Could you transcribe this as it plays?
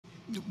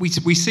we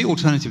see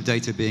alternative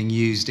data being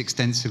used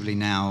extensively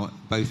now,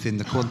 both in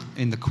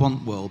the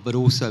quant world, but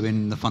also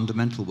in the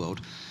fundamental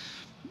world.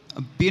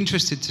 I'd be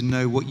interested to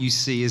know what you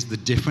see as the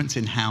difference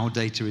in how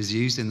data is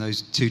used in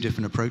those two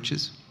different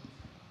approaches.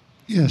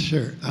 Yeah,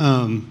 sure.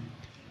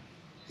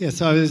 Yeah,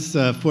 so I was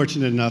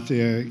fortunate enough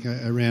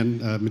to, I ran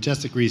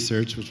Majestic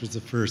Research, which was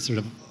the first sort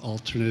of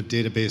alternative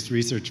data-based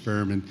research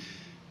firm,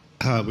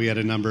 and we had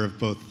a number of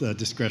both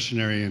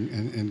discretionary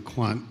and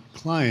quant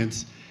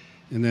clients.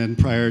 And then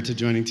prior to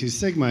joining Two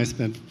Sigma, I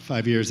spent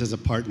 5 years as a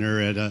partner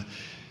at a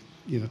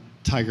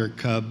Tiger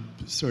Cub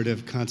sort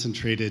of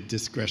concentrated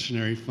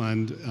discretionary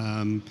fund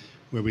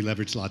where we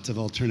leveraged lots of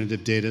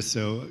alternative data.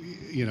 So,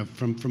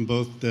 from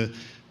both the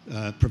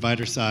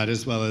provider side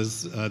as well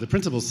as the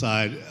principal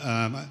side,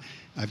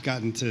 I've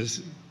gotten to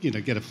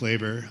get a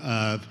flavor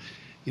of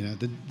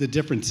the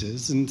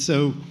differences. And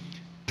so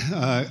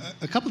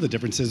a couple of the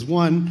differences.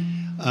 One,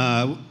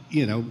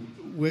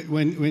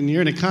 when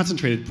you're in a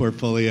concentrated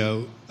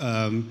portfolio,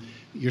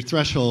 your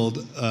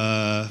threshold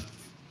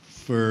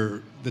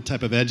for the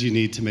type of edge you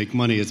need to make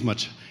money is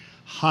much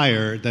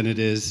higher than it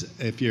is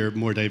if you're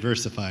more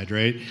diversified,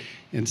 right?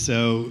 And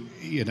so,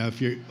 if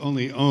you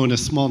only own a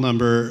small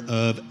number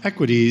of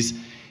equities,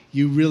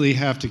 you really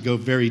have to go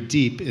very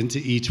deep into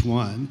each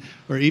one,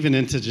 or even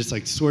into just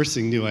like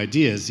sourcing new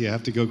ideas. You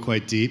have to go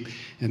quite deep.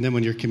 And then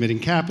when you're committing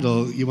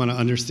capital, you want to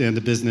understand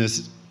the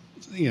business,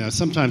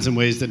 sometimes in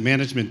ways that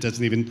management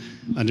doesn't even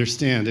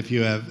understand if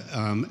you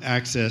have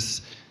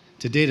access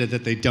to data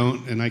that they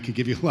don't. And I could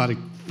give you a lot of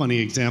funny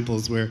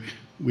examples where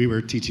we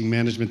were teaching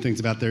management things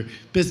about their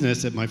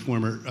business at my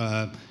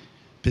former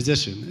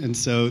position. And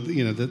so,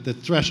 the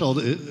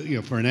threshold,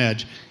 for an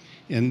edge,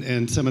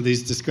 and some of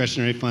these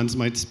discretionary funds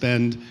might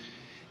spend,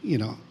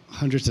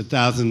 hundreds of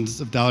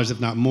thousands of dollars, if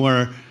not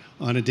more,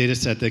 on a data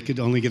set that could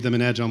only give them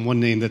an edge on one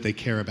name that they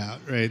care about,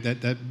 right?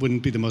 That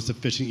wouldn't be the most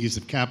efficient use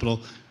of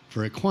capital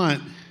for a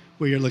quant,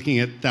 where you're looking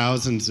at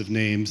thousands of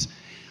names,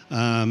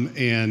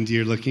 and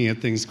you're looking at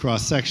things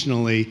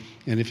cross-sectionally.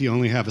 And if you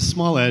only have a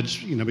small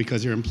edge,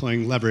 because you're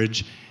employing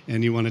leverage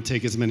and you want to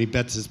take as many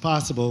bets as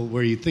possible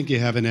where you think you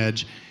have an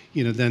edge,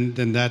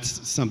 then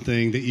that's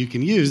something that you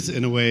can use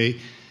in a way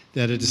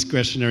that a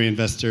discretionary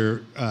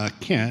investor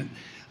can't.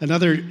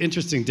 Another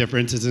interesting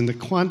difference is in the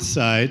quant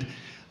side,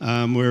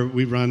 where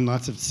we run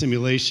lots of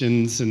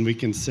simulations and we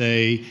can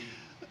say,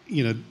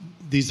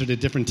 these are the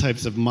different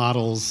types of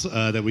models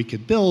that we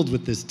could build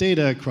with this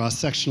data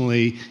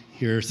cross-sectionally.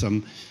 Here are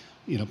some,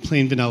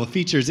 plain vanilla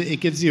features.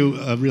 It gives you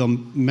a real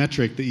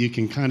metric that you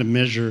can kind of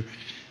measure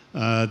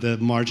the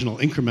marginal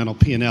incremental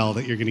P&L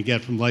that you're going to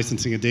get from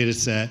licensing a data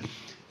set,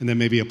 and then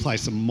maybe apply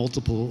some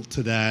multiple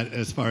to that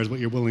as far as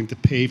what you're willing to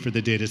pay for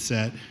the data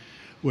set.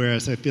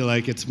 Whereas I feel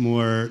like it's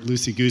more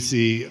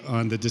loosey-goosey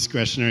on the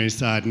discretionary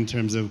side in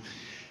terms of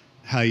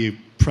how you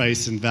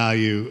price and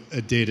value a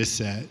data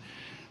set.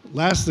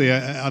 Lastly,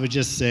 I would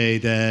just say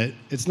that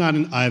it's not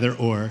an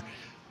either-or.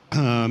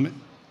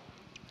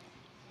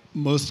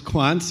 Most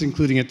quants,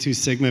 including at Two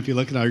Sigma, if you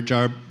look at our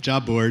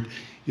job board,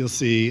 you'll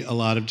see a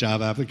lot of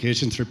job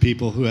applications for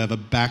people who have a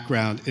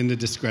background in the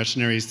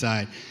discretionary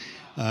side.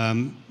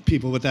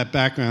 People with that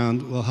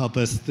background will help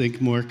us think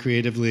more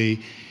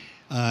creatively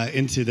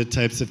into the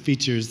types of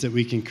features that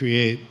we can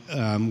create.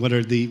 What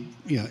are the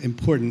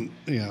important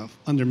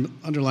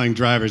underlying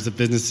drivers of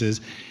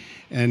businesses?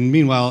 And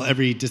meanwhile,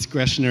 every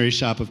discretionary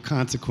shop of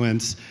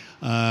consequence,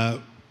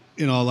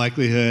 in all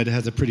likelihood,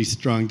 has a pretty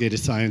strong data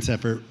science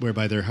effort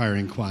whereby they're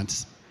hiring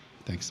quants.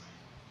 Thanks.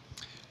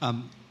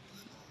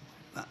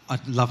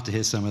 I'd love to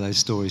hear some of those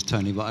stories,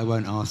 Tony, but I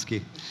won't ask you.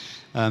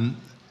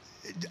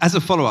 As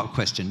a follow-up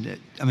question,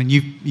 I mean,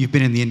 you've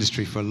been in the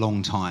industry for a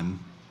long time.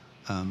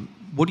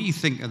 What do you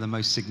think are the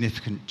most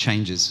significant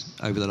changes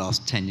over the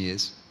last 10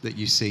 years that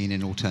you've seen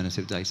in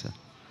alternative data?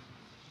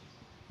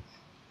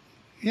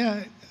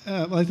 Yeah,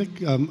 well, I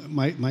think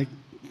my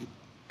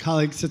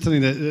colleague said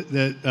something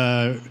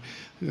that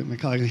my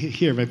colleague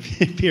here, my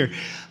peer,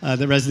 that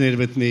resonated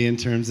with me in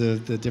terms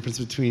of the difference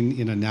between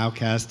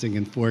nowcasting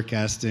and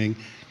forecasting.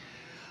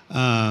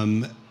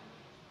 Like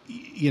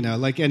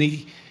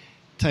any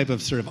type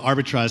of sort of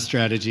arbitrage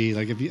strategy,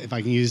 like if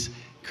I can use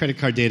credit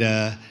card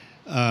data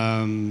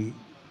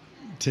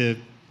to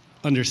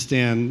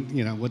understand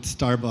what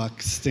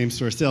Starbucks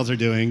same-store sales are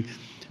doing,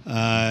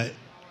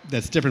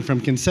 that's different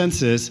from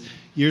consensus.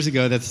 Years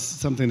ago, that's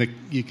something that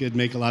you could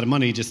make a lot of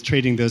money just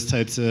trading those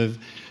types of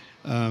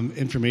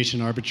information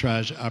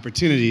arbitrage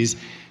opportunities.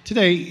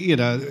 Today, you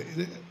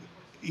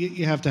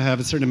have to have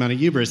a certain amount of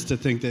hubris to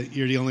think that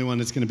you're the only one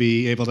that's going to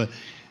be able to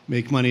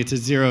make money. It's a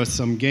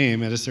zero-sum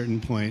game at a certain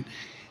point.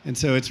 And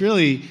so it's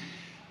really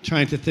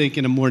trying to think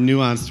in a more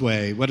nuanced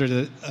way. What are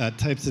the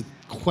types of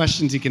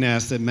questions you can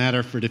ask that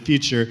matter for the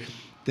future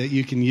that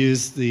you can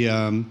use the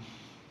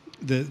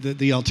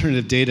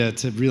alternative data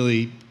to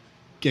really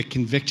get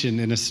conviction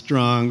in a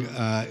strong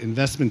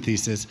investment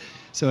thesis?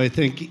 So I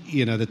think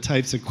the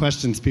types of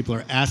questions people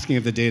are asking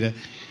of the data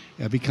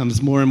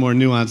becomes more and more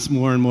nuanced,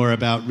 more and more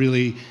about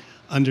really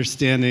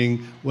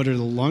understanding what are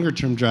the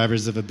longer-term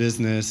drivers of a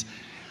business,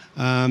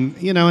 And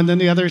then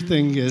the other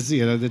thing is,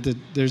 that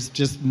there's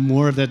just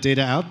more of that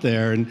data out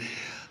there, and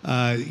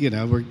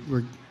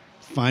we're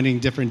finding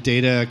different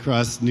data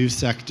across new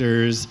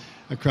sectors,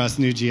 across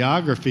new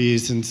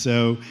geographies, and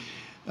so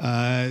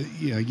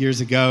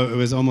years ago it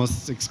was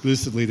almost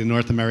exclusively the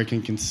North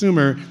American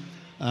consumer,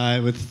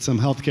 with some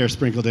healthcare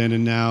sprinkled in,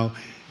 and now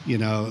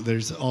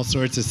there's all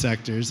sorts of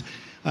sectors.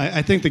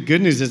 I think the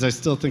good news is I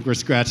still think we're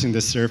scratching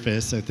the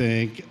surface. I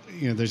think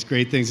there's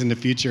great things in the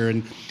future,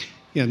 and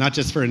not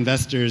just for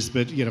investors,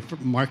 but for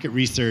market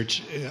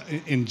research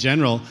in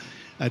general.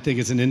 I think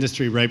it's an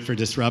industry ripe for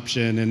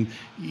disruption, and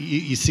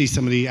you see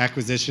some of the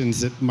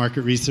acquisitions that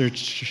market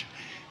research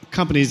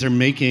companies are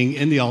making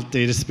in the alt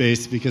data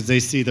space because they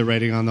see the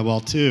writing on the wall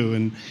too,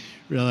 and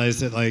realize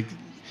that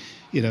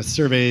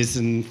surveys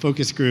and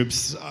focus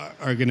groups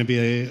are going to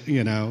be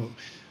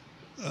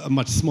a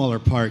much smaller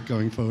part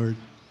going forward.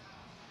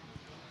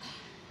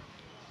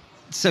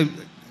 So,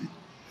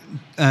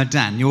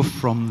 Dan, you're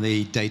from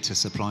the data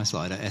supply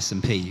side at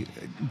S&P.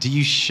 Do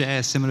you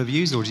share similar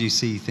views, or do you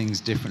see things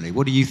differently?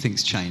 What do you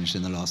think's changed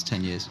in the last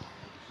 10 years?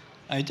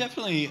 I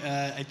definitely,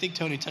 I think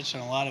Tony touched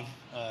on a lot of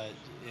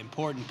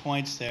important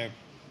points there.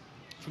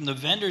 From the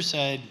vendor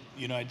side,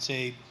 I'd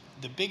say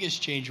the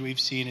biggest change we've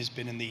seen has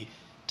been in the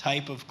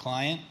type of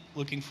client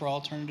looking for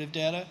alternative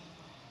data.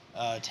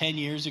 10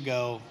 years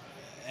ago,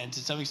 and to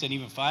some extent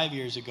even 5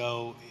 years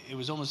ago, it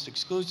was almost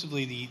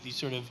exclusively the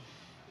sort of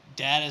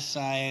data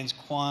science,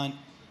 quant,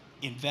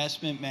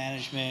 investment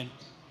management,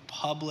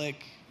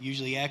 public,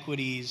 usually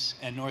equities,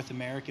 and North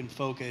American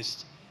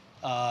focused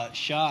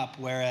shop,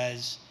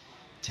 whereas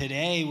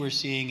today we're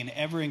seeing an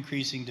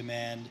ever-increasing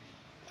demand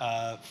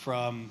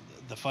from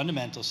the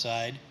fundamental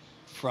side,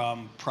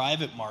 from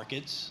private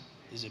markets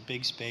is a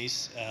big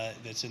space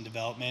that's in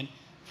development,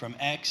 from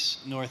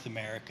ex-North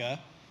America.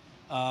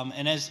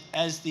 And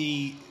as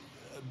the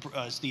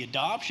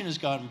adoption has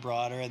gotten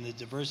broader and the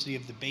diversity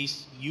of the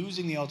base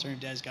using the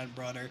alternative data has gotten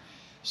broader,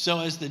 so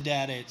has the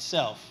data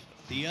itself.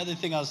 The other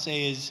thing I'll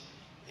say is,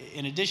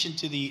 in addition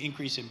to the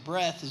increase in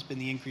breadth, has been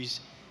the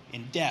increase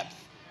in depth.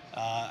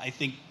 I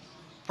think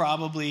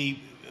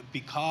probably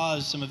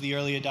because some of the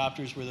early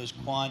adopters were those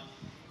quant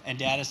and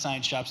data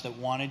science shops that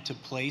wanted to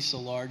place a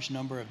large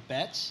number of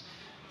bets,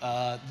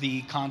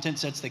 the content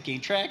sets that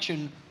gained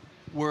traction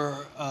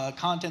were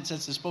content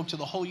sets that spoke to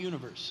the whole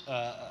universe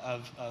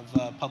of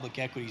public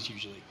equities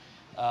usually.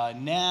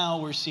 Now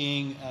we're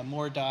seeing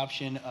more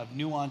adoption of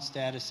nuanced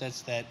data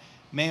sets that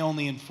may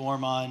only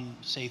inform on,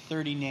 say,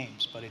 30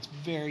 names, but it's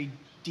very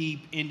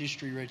deep,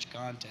 industry-rich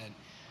content.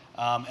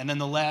 And then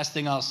the last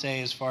thing I'll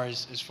say as far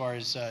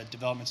as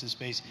developments in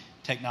space,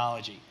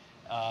 technology.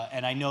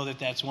 And I know that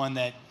that's one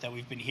that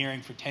we've been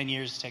hearing for 10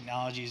 years.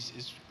 Technology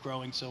is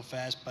growing so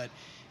fast, but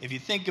if you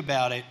think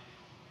about it,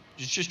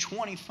 it's just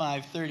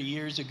 25, 30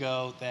 years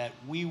ago that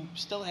we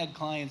still had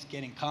clients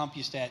getting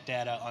CompuStat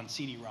data on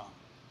CD-ROM.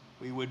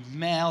 We would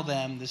mail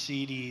them the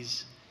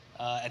CDs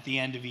at the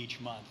end of each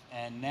month.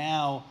 And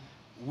now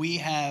we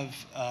have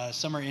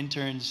summer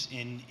interns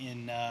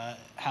in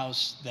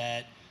house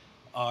that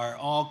are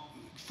all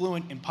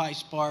fluent in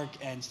PySpark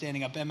and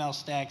standing up ML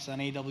stacks on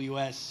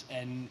AWS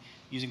and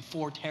using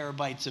 4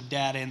 terabytes of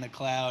data in the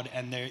cloud,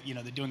 and they're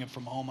doing it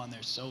from home on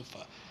their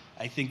sofa.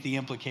 I think the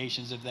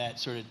implications of that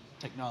sort of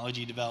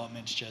technology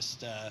development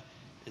just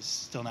is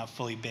still not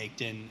fully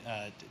baked in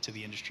to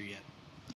the industry yet.